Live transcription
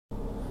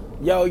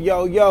Yo,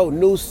 yo, yo,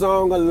 new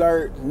song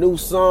alert, new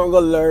song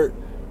alert.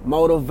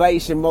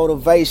 Motivation,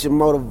 motivation,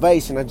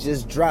 motivation. I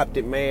just dropped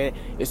it, man.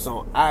 It's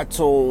on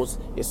iTunes,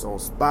 it's on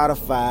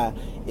Spotify,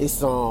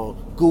 it's on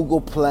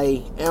Google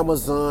Play,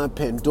 Amazon,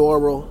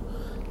 Pandora,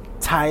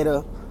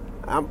 Tidal.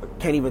 I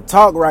can't even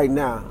talk right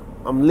now.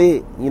 I'm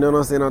lit, you know what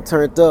I'm saying? I'm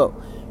turned up.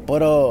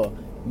 But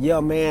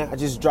yeah, man, I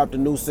just dropped a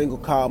new single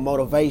called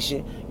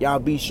Motivation. Y'all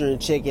be sure and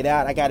check it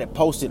out. I got it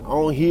posted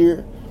on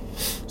here.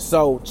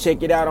 So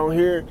check it out on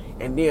here,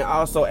 and then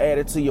also add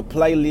it to your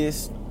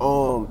playlist.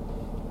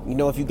 You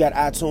know, if you got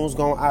iTunes,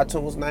 go on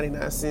iTunes,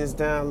 99 cents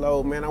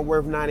download. Man, I'm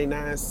worth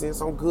 99 cents.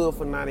 I'm good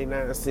for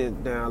 99 cents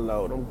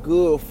download. I'm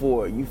good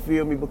for it. You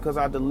feel me? Because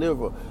I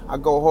deliver. I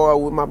go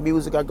hard with my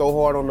music. I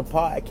go hard on the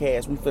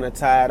podcast. We finna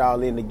tie it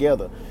all in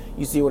together.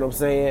 You see what I'm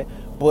saying?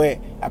 But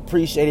I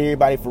appreciate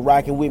everybody for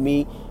rocking with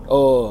me.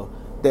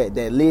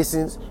 That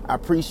listens. I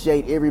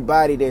appreciate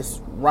everybody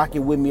that's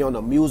rocking with me on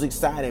the music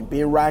side and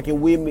been rocking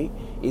with me.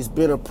 It's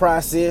been a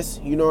process,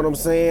 you know what I'm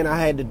saying? I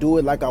had to do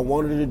it like I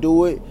wanted to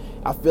do it.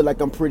 I feel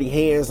like I'm pretty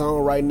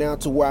hands-on right now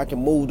to where I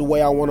can move the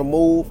way I want to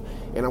move,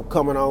 and I'm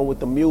coming on with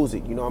the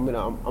music. You know, I'm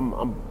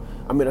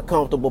in a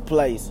comfortable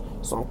place,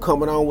 so I'm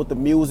coming on with the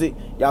music.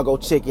 Y'all go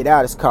check it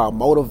out. It's called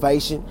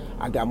Motivation.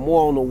 I got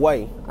more on the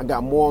way.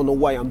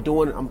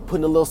 I'm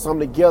putting a little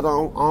something together. I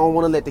don't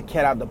want to let the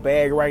cat out the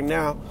bag right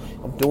now.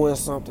 I'm doing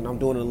something. I'm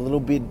doing it a little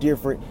bit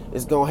different.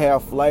 It's gonna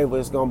have flavor.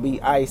 It's gonna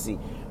be icy,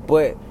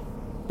 but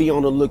be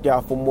on the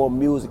lookout for more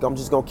music. I'm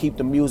just gonna keep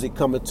the music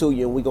coming to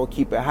you, and we're gonna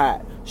keep it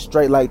hot,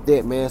 straight like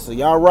that, man. So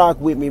y'all rock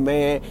with me,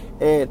 man.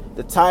 And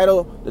the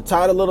title of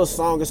the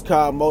song is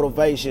called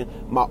Motivation.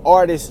 My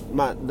artist,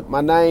 my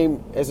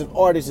name as an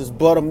artist is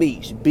Butter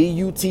Meech,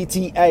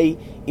 BUTTAMEECH.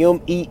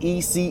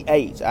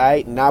 All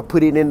right, and I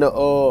put it in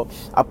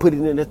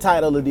the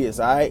title of this.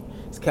 All right,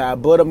 it's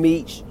called Butter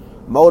Meech,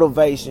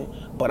 Motivation.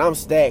 But I'm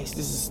Stacks.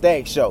 This is a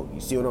Stack show. You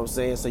see what I'm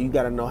saying? So you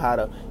gotta know how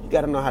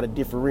to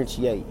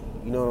differentiate.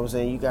 You know what I'm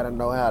saying? You gotta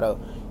know how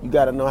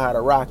to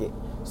rock it.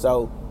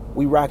 So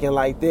we rocking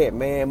like that,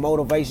 man.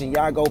 Motivation.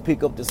 Y'all go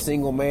pick up the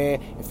single,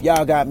 man. If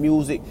y'all got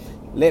music,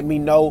 let me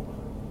know.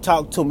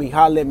 Talk to me.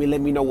 Holler at me.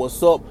 Let me know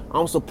what's up.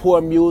 I'm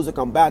supporting music.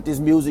 I'm about this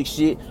music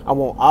shit. I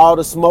want all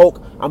the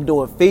smoke. I'm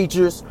doing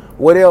features,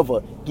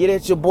 whatever. Get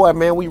at your boy,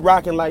 man. We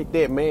rocking like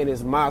that, man.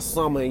 It's my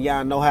summer, and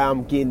y'all know how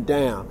I'm getting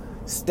down.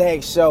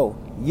 Stack Show.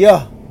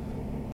 Yeah.